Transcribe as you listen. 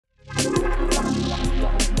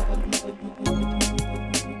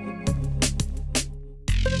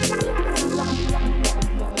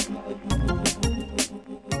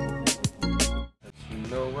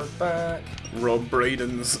Rob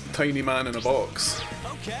Brydon's Tiny Man in a Box.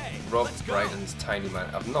 Okay. Rob Brydon's Tiny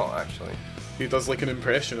Man. I've not actually. He does like an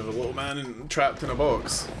impression of a little man trapped in a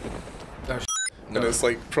box. Oh, no. And it's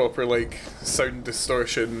like proper like sound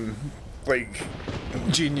distortion, like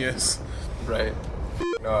genius. Right.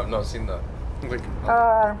 No, I've not seen that. Like,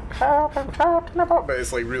 help, I'm trapped in a box. But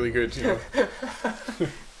it's like really good, you know.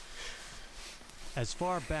 As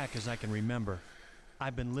far back as I can remember,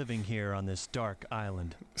 I've been living here on this dark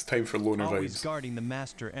island. It's time for loner Always vibes. guarding the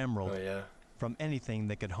Master Emerald Oh yeah. from anything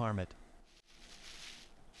that could harm it.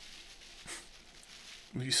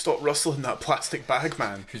 Will you stop rustling that plastic bag,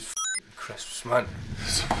 man? Who's f***ing crisps, man?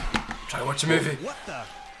 Try to watch a movie. What the?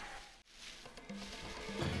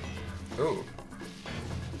 Oh.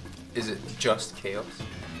 Is it just Chaos?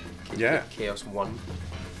 Yeah. Chaos 1?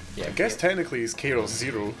 Yeah, I guess technically he's Chaos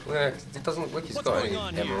 0. Well, it doesn't look like he's What's got going any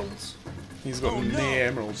on here? emeralds. He's got Oh, no no.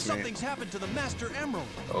 emeralds, mate. Something's happened to the Master Emerald.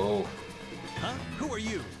 Oh. Huh? Who are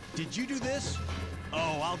you? Did you do this?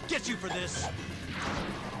 Oh, I'll get you for this.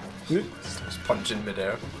 Just punching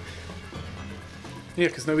midair. Yeah,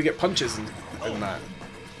 because now we get punches in that.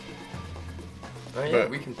 Oh yeah, But-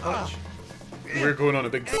 we can punch. We're going on a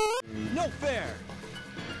big No fair.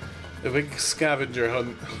 scavenger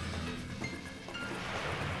hunt.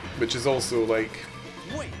 Which is also like,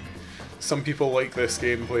 Wait. some people like this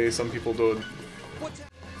gameplay, some people don't. What's that?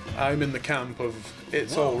 I'm in the camp of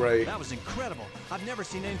it's Whoa, alright. That was incredible. I've never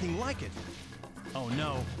seen anything like it. Oh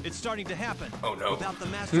no, it's starting to happen. Oh, no. Without the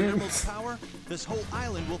Master Emerald's power, this whole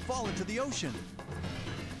island will fall into the ocean.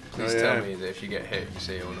 Please Oh, yeah. tell me that if you get hit, you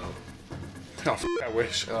say, oh no. Oh, I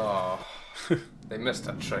wish. Oh. They missed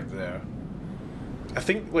a trick there. I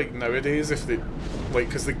think like nowadays if they, like,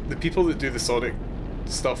 because the people that do the Sonic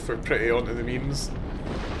stuff are pretty onto the memes.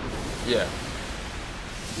 Yeah.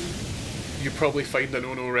 You probably find an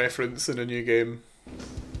Ono reference in a new game.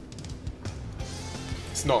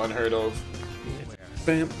 It's not unheard of.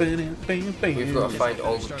 We've got to find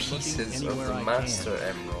all the pieces of the Master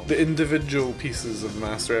Emerald. The individual pieces of the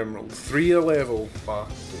Master Emerald. 3 a level. Fuck,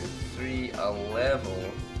 dude. 3 a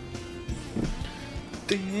level.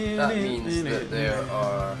 That means that there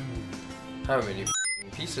are... How many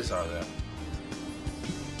pieces are there?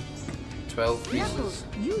 12 pieces?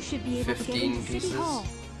 You should be able to get 15 into City pieces? Hall.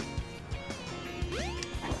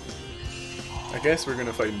 I guess we're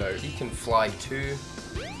gonna find out. He can fly too.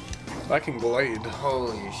 I can glide.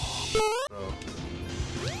 Holy shit, bro.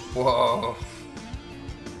 Whoa.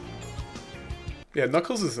 Yeah,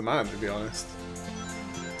 Knuckles is the man, to be honest.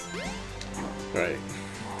 Right.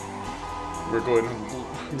 We're going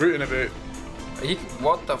rooting about. He,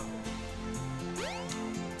 what the...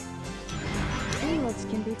 Emeralds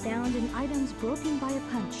can be found in items broken by a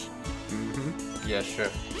punch. Yeah, sure.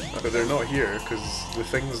 But they're not here, because the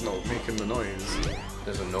thing's not making the noise.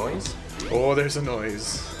 There's a noise? Oh, there's a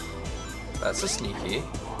noise. That's a sneaky.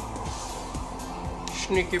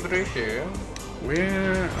 Sneaky breaky.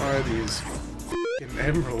 Where are these f***ing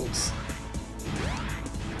emeralds?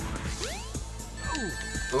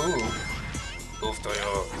 Ooh. Oof,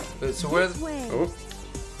 so where... This way. Oh,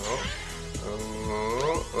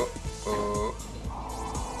 Oh.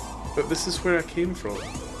 but this is where I came from.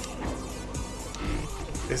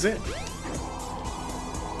 Is it?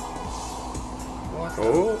 What the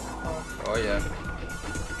Oh, fuck? Oh yeah.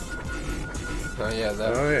 Oh yeah,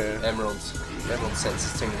 that. oh yeah. Emeralds. Emerald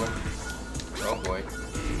senses tingling. Oh boy.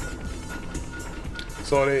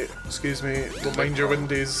 Sorry, excuse me, don't mind your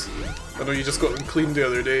windies. I know you just got them cleaned the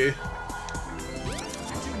other day.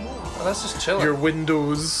 Oh, that's just chilling. Your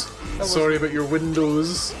windows. Sorry about your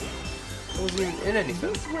windows. I wasn't even in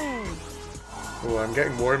anything. This way. Oh, I'm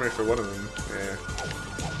getting warmer for one of them. Yeah.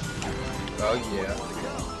 Oh yeah.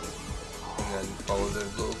 And then follow the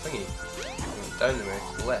little thingy. Down the way,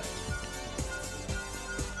 to the left.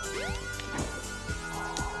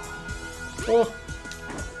 Oh!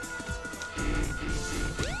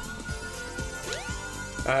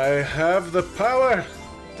 I have the power!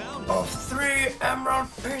 Of 3 emerald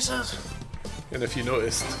pieces! And if you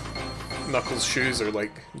noticed, Knuckles' shoes are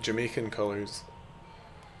like Jamaican colours.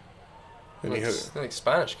 And he They're like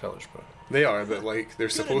Spanish colours, bro. they are, but like they're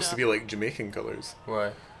supposed to be like Jamaican colours.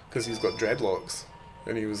 Why? Because he's got dreadlocks.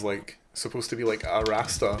 And he was like supposed to be like a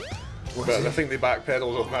Rasta. But I think they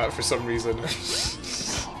backpedaled on that for some reason.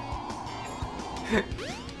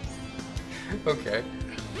 Okay.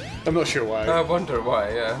 I'm not sure why. I wonder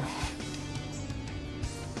why, yeah.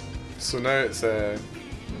 So now it's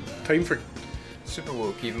time for Super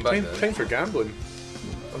woke even back then. time for gambling.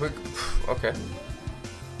 Okay.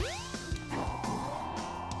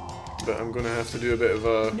 But I'm gonna have to do a bit of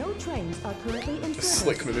a No trains are currently in service.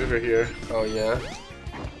 slick maneuver here. Oh yeah.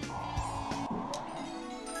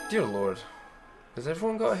 Dear Lord. Has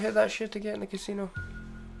everyone got to hit that shit to get in the casino?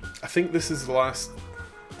 I think this is the last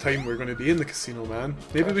time we're going to be in the casino, man.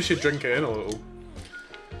 Maybe we should drink it in a little.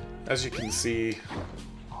 As you can see,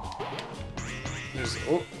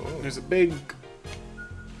 there's a big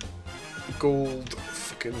gold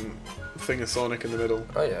fucking thing of Sonic in the middle.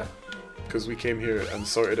 Oh yeah. Because we came here and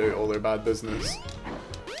sorted out all their bad business.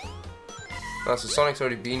 So Sonic's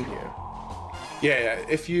already been here. Yeah,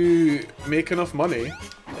 if you make enough money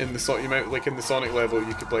in the in the Sonic level,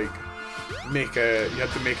 you could like you had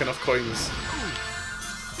to make enough coins,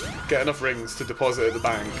 get enough rings to deposit at the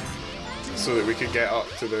bank, so that we could get up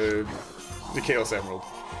to the Chaos Emerald.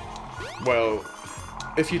 Well,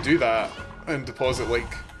 if you do that and deposit like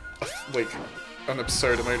an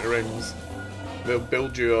absurd amount of rings, they'll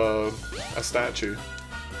build you a statue,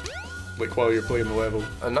 like while you're playing the level.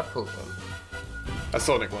 A Knuckles one. A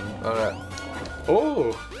Sonic one. Alright.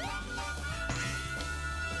 Oh!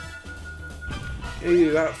 Hey,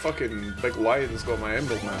 that fucking big lion's got my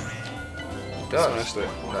emerald now. Does. Smashed it.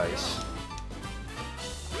 Nice.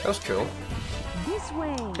 That was cool. This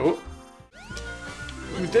way. Oh!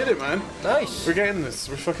 We did it, man! Nice! We're getting this.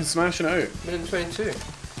 We're fucking smashing it out. Minute 22.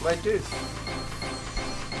 My dude.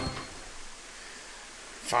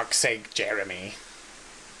 Fuck's sake, Jeremy.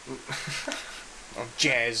 Oh,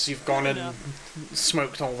 Jez, you've gone and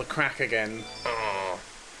smoked all the crack again. Oh.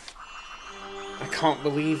 I can't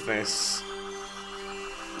believe this.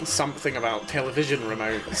 Something about television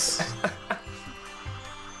remotes.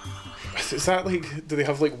 Is that like, do they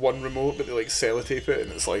have like one remote but they like sellotape it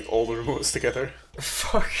and it's like all the remotes together?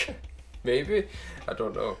 Fuck. Maybe? I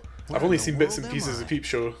don't know. I've only seen bits and pieces of Peep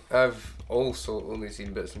Show. I've also only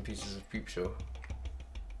seen bits and pieces of Peep Show.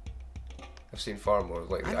 I've seen far more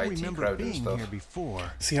of like the IT crowd and stuff. Here before.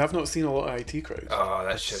 See, I've not seen a lot of IT crowd. Oh,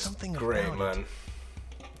 that's just great, man.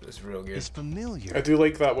 It's real good. It's familiar. I do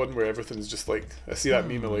like that one where everything's just like, I see that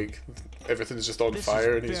meme of like, everything's just on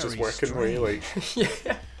fire and he's just working where you like...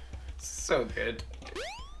 Yeah, so good.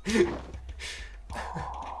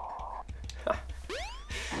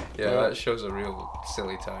 Yeah, that shows a real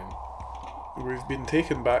silly time. We've been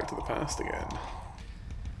taken back to the past again.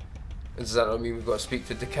 Does that not mean we've got to speak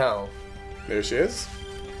to Decal? There she is.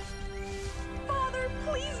 Father,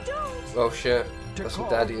 please don't. Oh shit, that's some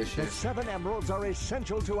daddy The issues. 7 emeralds are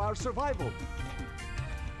essential to our survival.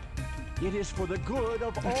 It is for the good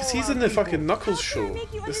of all. Because he's our in the people. fucking Knuckles How can I show.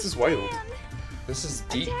 make you This is understand? wild. This is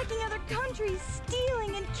deep. Attacking other countries,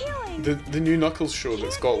 stealing and killing. The new Knuckles show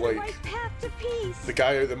that's got Can't be the like right path to peace. the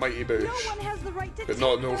guy out the Mighty Bush. No one has the right to But take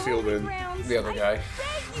not the No Field holy in. grounds. The other guy. I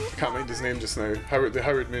beg you, Can't mind his Father. name just now. The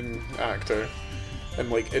Howard Moon actor, and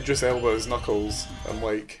like Idris Elba as Knuckles, and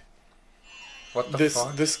like What the this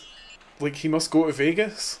fuck? like he must go to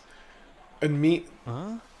Vegas and meet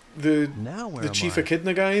Now where the am Chief I?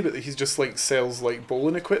 Echidna guy, but he just like sells like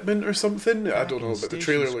bowling equipment or something. I don't know, in but the Station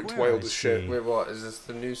trailer looked Square, wild I as shit. see. Wait, what? Is this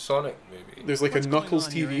the new Sonic movie? There's like What's a going Knuckles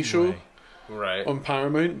on here TV show anyway? Right. on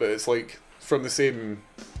Paramount, but it's like from the same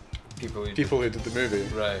People who people who did the movie.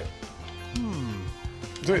 Right.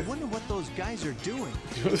 I wonder what those guys are doing.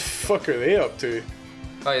 What the fuck are they up to?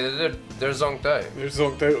 Oh, yeah, they're zonked out. They're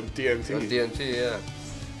zonked out on DMT. On DNT, yeah.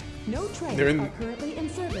 No trains They're in- are currently in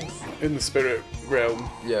service. In the spirit realm.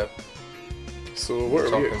 Yeah. So what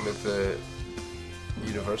are we? Talking with the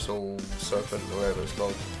Universal Serpent, or whatever it's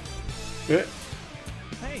called. Yeah,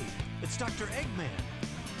 Hey, it's Dr. Eggman.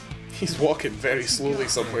 he's walking very slowly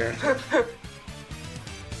somewhere.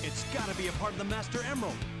 It's gotta be a part of the Master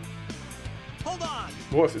Emerald. Hold on.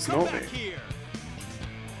 What if it's Come not back me? here.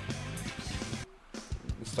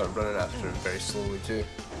 Start running after it very slowly too.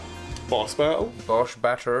 Boss battle? Bosch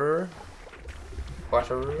batter.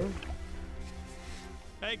 Batter.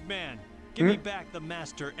 Eggman, give me back the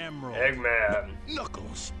Master Emerald. Eggman.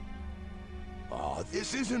 Knuckles. Oh,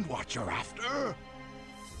 this isn't what you're after.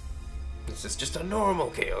 This is just a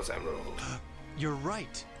normal Chaos Emerald. You're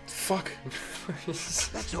right. Fuck.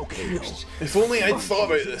 That's okay, though. If only I'd thought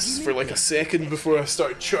about this for like a second before I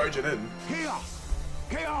started charging in. Chaos!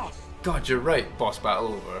 Chaos! God, you're right. Boss battle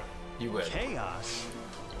over. You win. Chaos?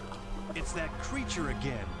 It's that creature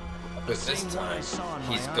again. But this Same one I time, saw on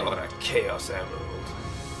he's my got a island. Chaos Emerald.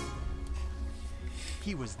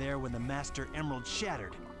 He was there when the Master Emerald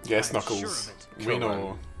shattered. Yes, I'm Knuckles. Sure of it. We Come on.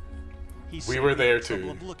 know. He We saved were me there the trouble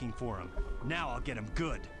too. Of looking for him. Now I'll get him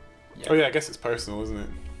good. Oh yeah, I guess it's personal, isn't it?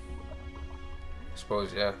 I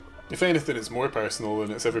suppose, yeah. If anything, it's more personal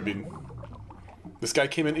than it's ever been. This guy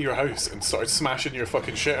came into your house and started smashing your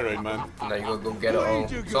fucking shit around, man. Now you gotta go get it all.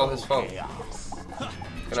 It's all his fault. Gonna have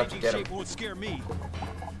to Changing get shape him. won't scare me.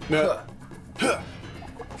 No.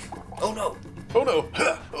 Oh no! Oh no!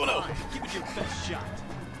 Oh no! Give it your best shot.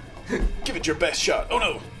 Give it your best shot. Oh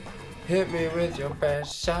no! Hit me with your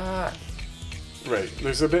best shot. Right,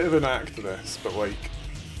 there's a bit of an act to this, but like...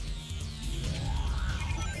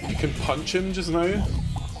 You can punch him just now.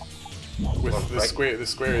 With Well, the right.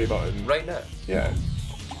 square A button. Right now. Yeah.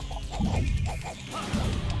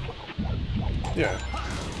 Yeah.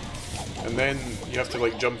 And then you have to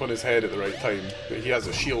like jump on his head at the right time. But he has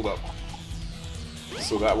a shield up.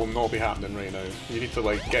 So that will not be happening right now. You need to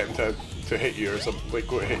like get him to hit you or something, like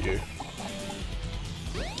go to hit you.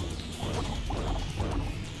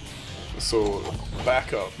 So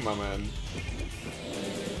back up, my man.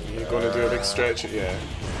 You're gonna do a big stretch, yeah.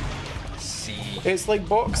 See. It's like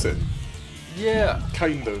boxing. Yeah.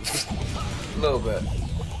 Kind of. A little bit.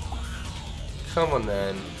 Come on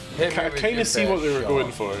then. Hit me I with kind your of see what best they were shot.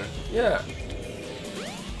 going for. Yeah.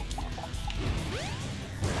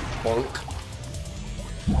 Bonk.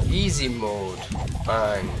 Easy mode.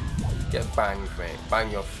 Bang. Get banged, mate.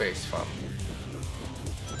 Bang your face, fam.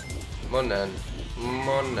 Come on then. Come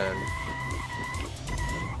on then.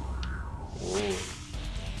 Ooh.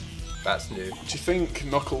 That's new. Do you think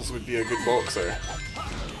Knuckles would be a good boxer?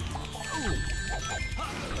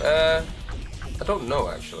 I don't know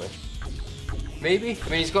actually. Maybe? I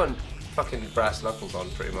mean, he's got fucking brass knuckles on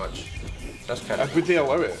pretty much. That's kind of... Would they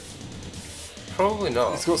allow it? Probably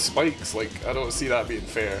not. It's got spikes, like, I don't see that being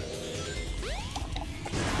fair.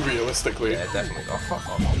 Realistically. Yeah, definitely not. Fuck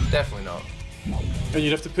off. Definitely not. And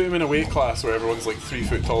you'd have to put him in a weight class where everyone's like 3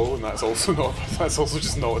 foot tall, and that's also not, that's also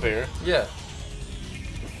just not there. Yeah.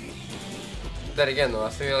 Then again though, I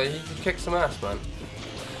feel like he could kick some ass, man.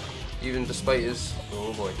 Even despite his...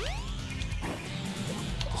 Oh boy.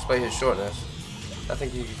 Despite his shortness, I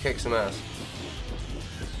think he could kick some ass.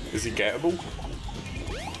 Is he gettable?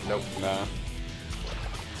 Nope. Nah.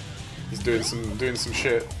 He's doing some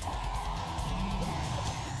shit.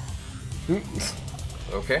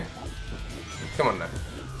 Okay. Come on now.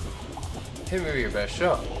 Hit me with your best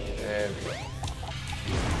shot. There we go.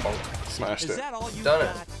 Bonk. Smashed Is it. that all you Done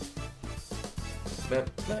got? it. Bep,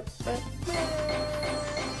 bep, bep.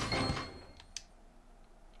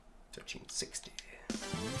 1360.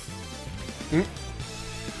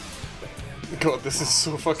 God, this is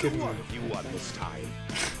so fucking... What have you won this time?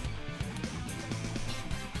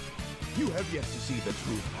 You have yet to see the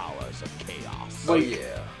true powers of chaos. Oh Like-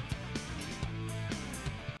 yeah.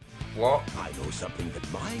 What? I know something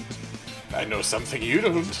that might. I know something you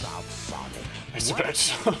don't. About Sonic. It's about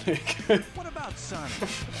Sonic. What about Sonic?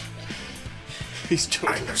 He's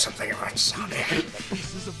joking. know something about Sonic. The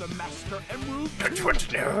pieces of the Master Emerald. Don't you want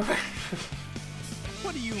to know?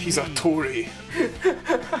 What do you He's a mean? Tory.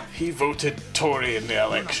 He voted Tory in the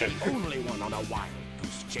election. Only one on a wild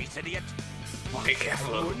goose chase, idiot. Be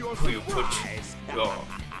careful who you put your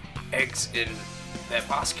eggs in their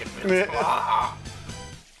basket with. Ah.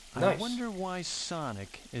 I Nice. wonder why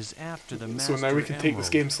Sonic is after the So Master now we can take this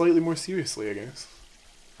Emerald. game slightly more seriously, I guess.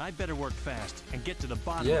 I'd better work fast and get to the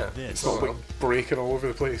bottom Yeah. of this. It's not like breaking all over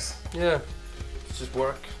the place. Yeah. It's just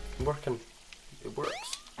working. It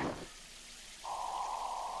works.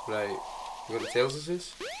 Right. You got the tails this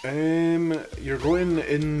is? You're going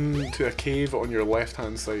into a cave on your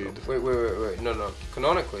left-hand side. Wait. No.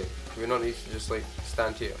 Canonically, do we not need to just like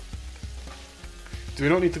stand here? Do we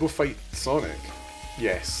not need to go fight Sonic?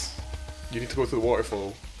 Yes. You need to go to the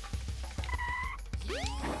waterfall.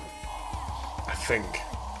 I think.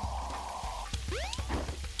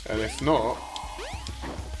 And if not...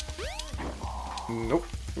 Nope.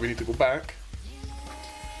 We need to go back.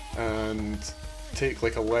 And take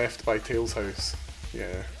like a left by Tails' house.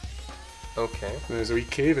 Yeah. Okay. And there's a wee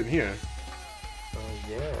cave in here. Oh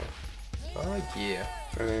yeah. Oh yeah.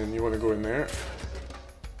 And then you want to go in there.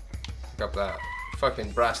 Got that.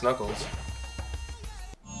 Fucking brass knuckles.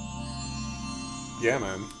 Yeah,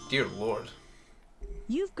 man. Dear lord.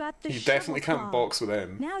 You've got the You definitely shovel can't claw. box with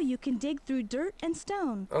them. Now you can dig through dirt and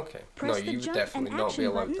stone. Okay. Press No, the you would jump definitely and not be action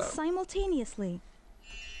allowed buttons that. simultaneously.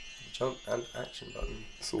 Jump and action button.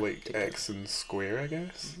 So like X and square, I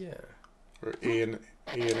guess? Yeah. Or A and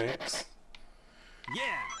X.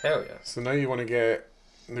 Yeah. Hell yeah. So now you want to get...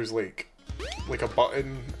 There's like a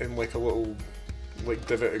button in like a little like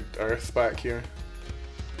divot of earth back here.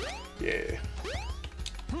 Yeah.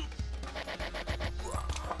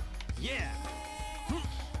 Yeah.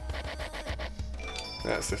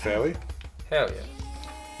 That's the felly. Hell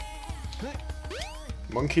yeah.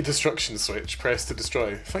 Monkey destruction switch. Press to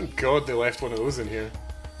destroy. Thank God they left one of those in here.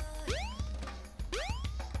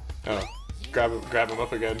 Oh. Grab him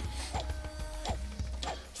up again.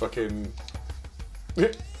 Fucking...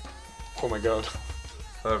 Oh my god.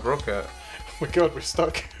 I broke it. Oh my god, we're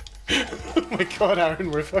stuck. Oh my god,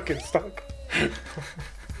 Aaron, we're fucking stuck.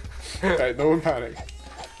 Right, no one panic.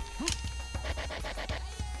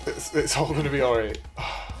 It's all going to be alright.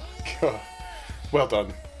 Oh, God. Well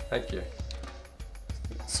done. Thank you.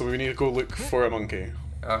 So we need to go look for a monkey.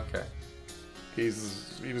 Okay. He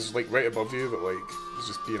was like right above you, but like he's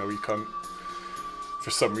just being a wee cunt. For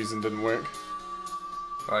some reason, didn't work.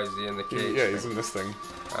 Oh, is he in the cage? Yeah, he's in this thing.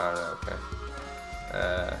 Oh, no, okay.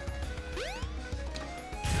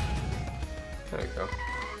 There we go.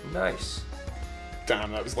 Nice.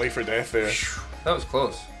 Damn, that was life or death there. That was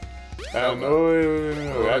close.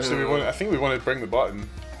 No. Actually, I think we want to bring the button.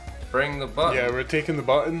 Bring the button? Yeah, we're taking the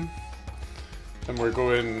button, and we're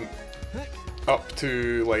going up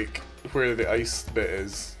to like where the ice bit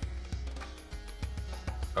is.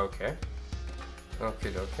 Okay.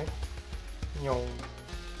 Okay.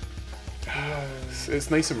 It's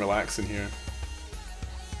nice and relaxing here.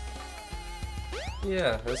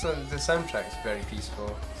 Yeah, the soundtrack's very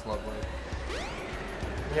peaceful. It's lovely.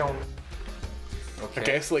 Okay. I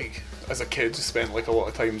guess like as a kid, you spent like a lot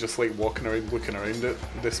of time just like walking around, looking around at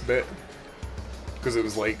this bit, because it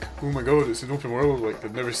was like, oh my god, it's an open world. Like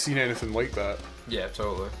I've never seen anything like that. Yeah,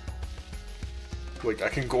 totally. Like I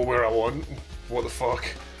can go where I want. What the fuck?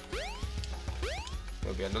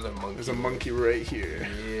 There'll be another monkey. There's a monkey right here.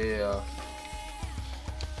 Yeah.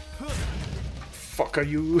 Fuck are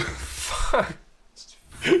you?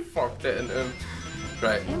 Fucked it into him.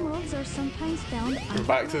 Right. Emeralds are sometimes found We're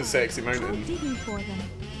back to the sexy Try mountain. digging for them.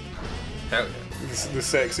 Hell yeah. The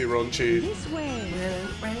sexy raunchy. This way.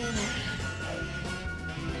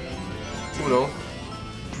 Uno.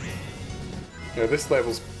 Yeah, this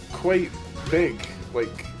level's quite big.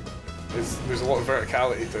 Like, there's a lot of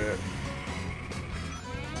verticality to it.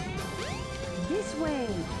 This way.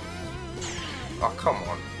 Oh, come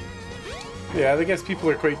on. Yeah, I guess people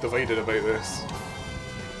are quite divided about this.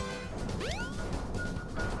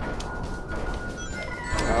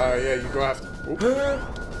 Yeah, you're gonna have to.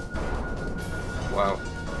 Wow.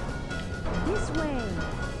 This way.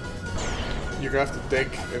 You're gonna have to dig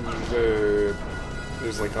in the.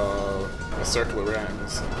 There's like a circle of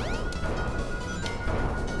rams.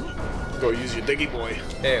 Gotta use your diggy boy.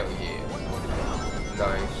 Hell yeah.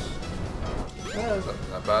 Nice. Yeah, it's not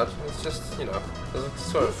that bad. It's just, you know, there's a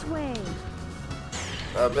sort This of way.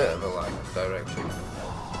 a bit of a lack of direction.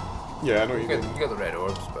 Yeah, I know what You you mean. got the red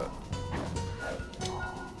orbs, but.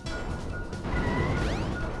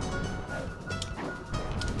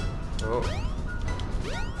 Oh.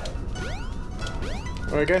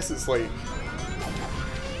 Well, I guess it's like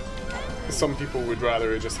some people would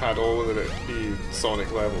rather have just had all of it be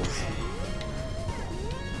Sonic levels.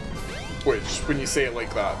 Which, when you say it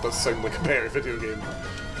like that, does sound like a better video game.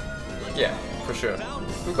 Yeah, for sure.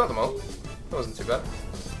 We got them all. That wasn't too bad.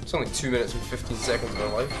 It's only 2 minutes and 15 seconds of our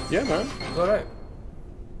life. Yeah, man. It's alright.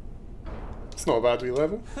 It's not a bad wee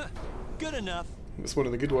level. Good enough. It's one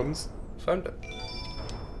of the good ones. Found it.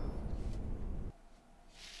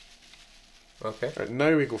 Okay. Right,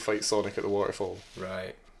 now we go fight Sonic at the waterfall.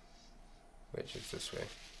 Right. Which is this way.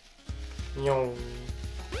 Yong.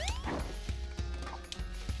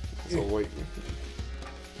 It's all like...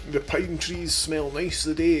 The pine trees smell nice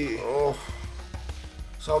today. Oh.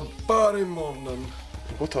 It's a berry morning.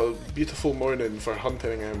 What a beautiful morning for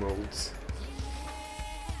hunting emeralds.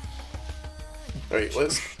 Right,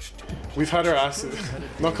 let's... We've had our asses...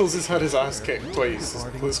 Knuckles has had his ass kicked twice.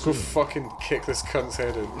 Let's go fucking kick this cunt's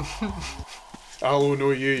head in. I'll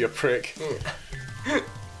know you prick. The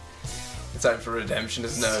time for redemption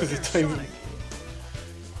is now. The time...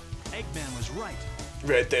 Eggman was right.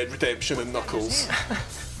 Red Dead Redemption and Knuckles.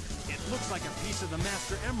 It looks like a piece of the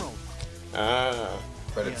Master Emerald. Ah.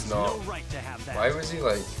 But He it's has not. no right to have that. Why was he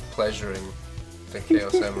like pleasuring the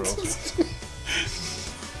Chaos Emerald?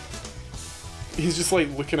 He's just like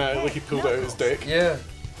looking at it like he pulled it out of his dick. Yeah.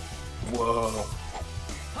 Whoa.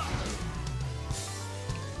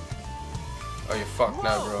 Oh, you're fucked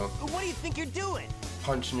now, bro. What do you think you're doing?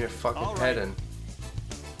 Punching your fucking All head right. in.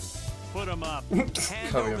 Put him up. Hand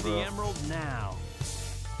Come over here, the bro. emerald now.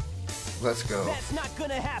 Let's go. That's not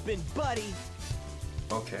gonna happen, buddy.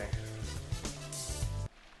 Okay.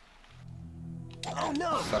 Oh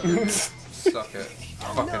no! Suck it. Suck it.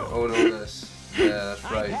 Fucking oh no this. Yeah, that's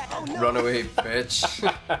right. Run away, bitch.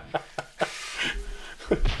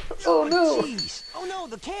 Oh no! Jeez! Oh no,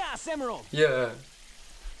 the Chaos Emerald! Yeah.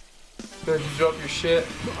 Did you drop your shit?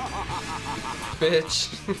 Bitch.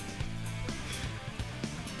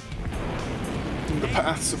 The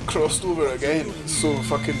paths have crossed over again. It's so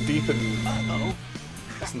fucking deep and...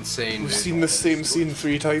 That's insane, We've dude. seen the same scene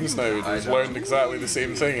 3 times now. I We've know. learned exactly the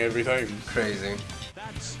same thing every time. Crazy.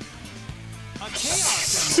 That's a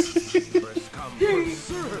chaos emerald. First come, first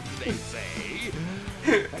serve, they say.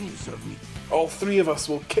 And you serve me. All three of us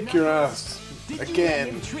will kick your ass Did you let again.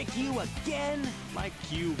 him trick you again? Like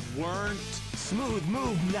you weren't. Smooth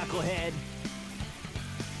move, knucklehead.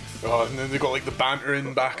 Oh, and then they got like the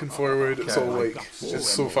bantering back and forward. It's all like it's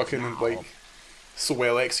so fucking like so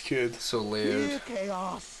well executed. So layered. Here,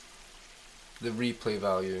 chaos. The replay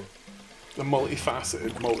value. The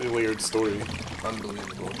multifaceted, multi-layered story.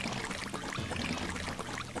 Unbelievable.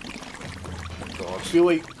 God. I feel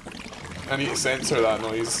like I need to censor that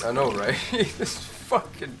noise. I know, right? This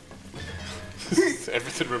fucking...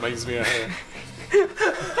 Everything reminds me of her.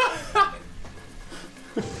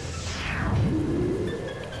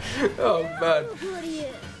 Oh man. What he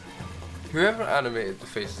is. Whoever animated the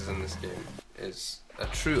faces in this game is a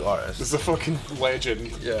true artist. It's a fucking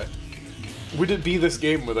legend. Yeah. Would it be this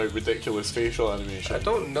game without ridiculous facial animation? I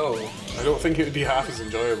don't know. I don't think it would be half as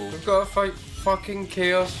enjoyable. We've got to fight fucking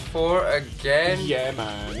Chaos 4 again? Yeah,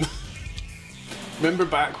 man. Remember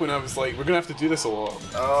back when I was like, we're gonna have to do this a lot.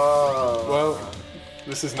 Oh. Well,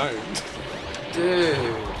 this is now. Dude.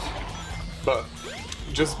 But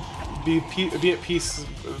just be at peace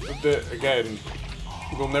that again,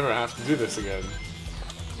 we'll never have to do this again.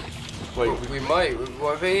 Like We might.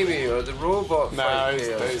 What if Amy or the robot nah, fight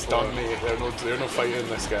it's Chaos 4? done, mate. They're not fighting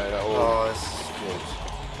this guy at all. Oh, this is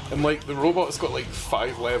good. And like the robot's got like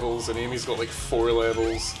 5 levels, and Amy's got like 4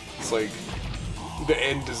 levels. It's like the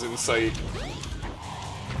end is in sight.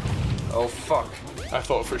 Oh fuck. I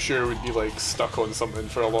thought for sure we'd be like stuck on something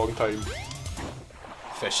for a long time.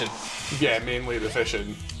 Fishing. Yeah, mainly the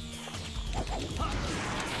fishing.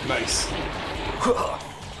 Nice.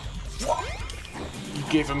 You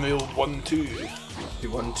gave him the old 1-2. The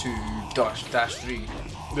 1-2 dash 3.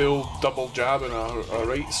 The old double jab and a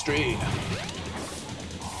right straight.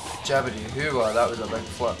 Jabbity hoo-ah, that was a big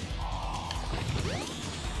flip.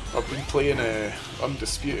 I've been playing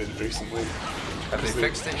Undisputed recently. Have they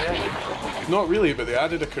fixed it yet? Not really, but they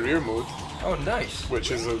added a career mode, Oh, nice.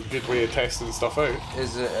 which is a good way of testing stuff out.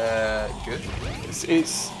 Is it good? It's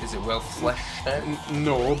Is it well fleshed out?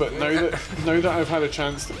 no, but now that I've had a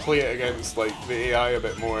chance to play it against like the AI a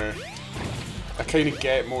bit more, I kind of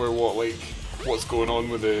get more what's going on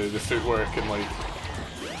with the footwork and like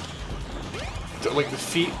the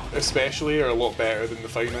feet especially are a lot better than the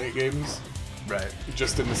finite games. Right.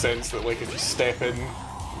 Just in the sense that like if you step in,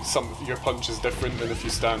 your punch is different than if you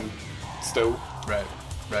stand still. Right.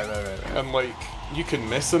 And like you can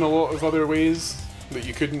miss in a lot of other ways that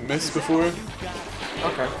you couldn't miss before.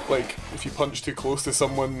 Okay. Like if you punch too close to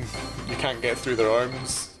someone, you can't get through their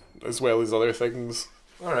arms as well as other things.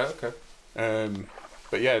 Alright, okay.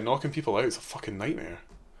 But yeah, knocking people out is a fucking nightmare.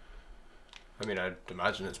 I mean, I'd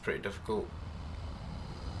imagine it's pretty difficult,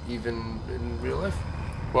 even in real life.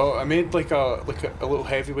 Well, I made like a little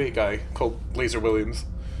heavyweight guy called Laser Williams,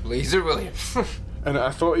 Laser Williams. and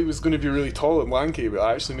I thought he was going to be really tall and lanky, but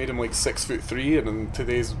I actually made him like 6'3", and in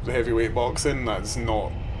today's heavyweight boxing, that's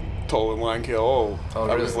not tall and lanky at all. Oh,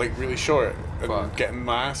 I was really? like really short and Fuck. getting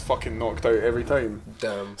my ass fucking knocked out every time.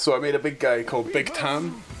 Damn. So I made a big guy called Big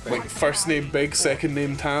Tam, like first name Big, second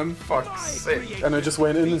name Tam, Fuck's sake. and I just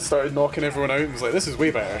went in and started knocking everyone out and was like, this is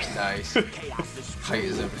way better. Nice. Height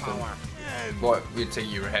is everything. What, you'd say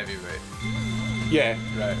you were heavyweight? Yeah,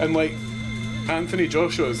 Right. and like Anthony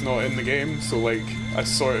Joshua is not in the game, so like I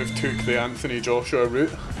sort of took the Anthony Joshua route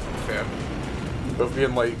Fair. of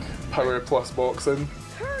being like power plus boxing,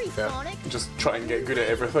 Hurry, Fair. Sonic. just try and get good at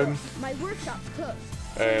everything. My workshop's closed.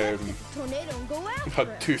 Um, Tornado and go after had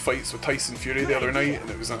it. 2 fights with Tyson Fury the other night, and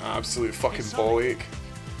it was an absolute fucking ball ache.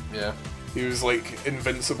 Yeah. He was like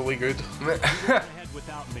invincibly good. Ahead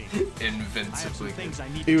without me. I have some Invincibly. things I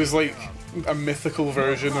need He was like a mythical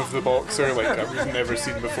version of the boxer, like I've never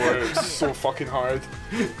seen before. It was so fucking hard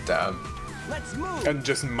Damn. Let's move. and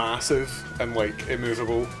just massive and like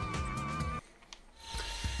immovable.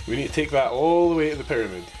 We need to take that all the way to the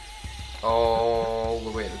pyramid. All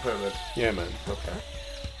the way to the pyramid. Yeah, man. Okay.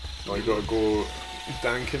 You gotta go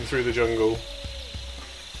danking through the jungle.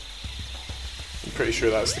 I'm pretty sure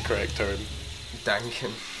that's the correct term.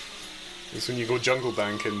 Dankin. It's when you go jungle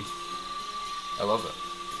danking, I love it.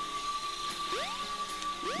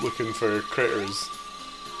 looking for critters.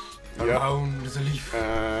 Yep. Around the leaf.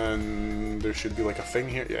 And there should be like a thing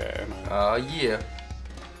here. Yeah, man. Yeah.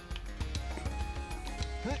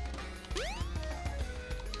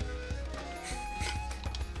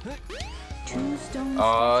 Two stones.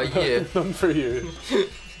 Yeah. None for you.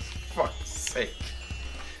 Fuck's sake.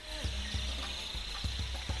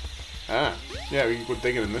 Ah, yeah, we can go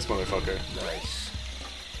digging in this motherfucker. Nice.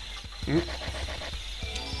 Hmm?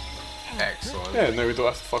 Excellent. Yeah, now we don't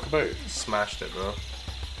have to fuck about. Smashed it, bro.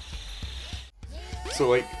 So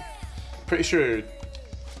like, pretty sure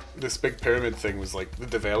this big pyramid thing was like the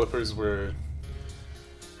developers were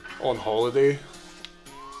on holiday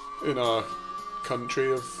in a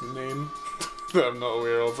country of name that I'm not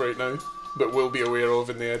aware of right now, but will be aware of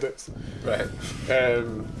in the edits. Right.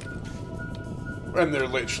 And they were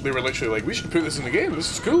literally like, we should put this in the game.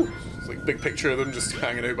 This is cool. It's like big picture of them just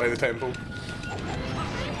hanging out by the temple.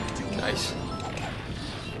 Nice.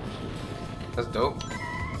 That's dope.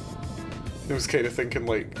 I was kind of thinking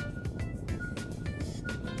like,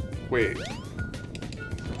 wait,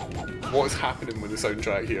 what is happening with the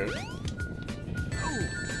soundtrack here?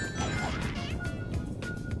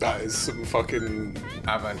 That is some fucking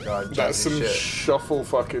Avant-garde. that's some shit. some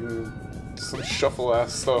shuffle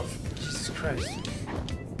ass stuff. Jesus Christ.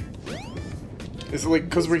 Is it like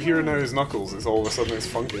because we're here now as Knuckles? It's all of a sudden it's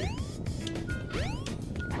funky.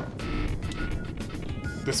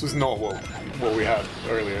 This was not what we had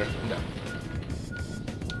earlier. No.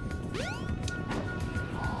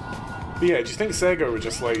 But yeah, do you think Sega were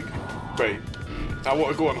just like, right, I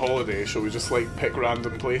want to go on holiday, shall we just like pick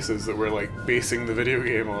random places that we're like basing the video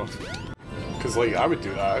game off? Because like, I would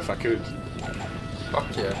do that if I could.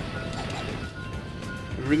 Fuck yeah.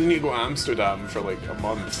 We really need to go to Amsterdam for like a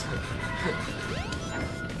month.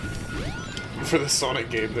 For the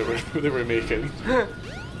Sonic game that they were making.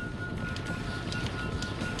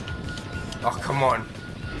 Oh, come on.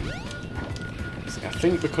 I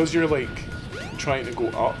think because you're like trying to go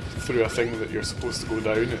up through a thing that you're supposed to go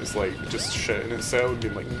down, it's like just shitting itself and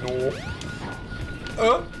being like, no.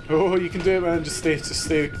 Oh, you can do it, man. Just stay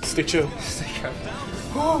chill.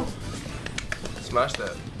 Smashed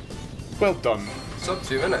it. Well done. Sub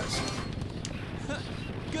 2 minutes.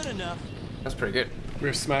 Good enough. That's pretty good.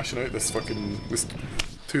 We're smashing out this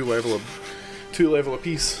two level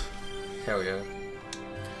apiece. Hell yeah.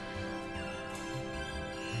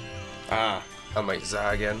 Ah, I might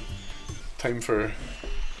zag again. time for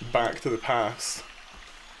Back to the Past.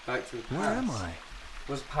 Back to the past. Where am I?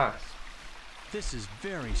 What's past? This is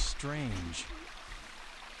very strange.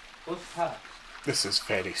 What's past? This is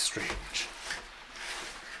very strange.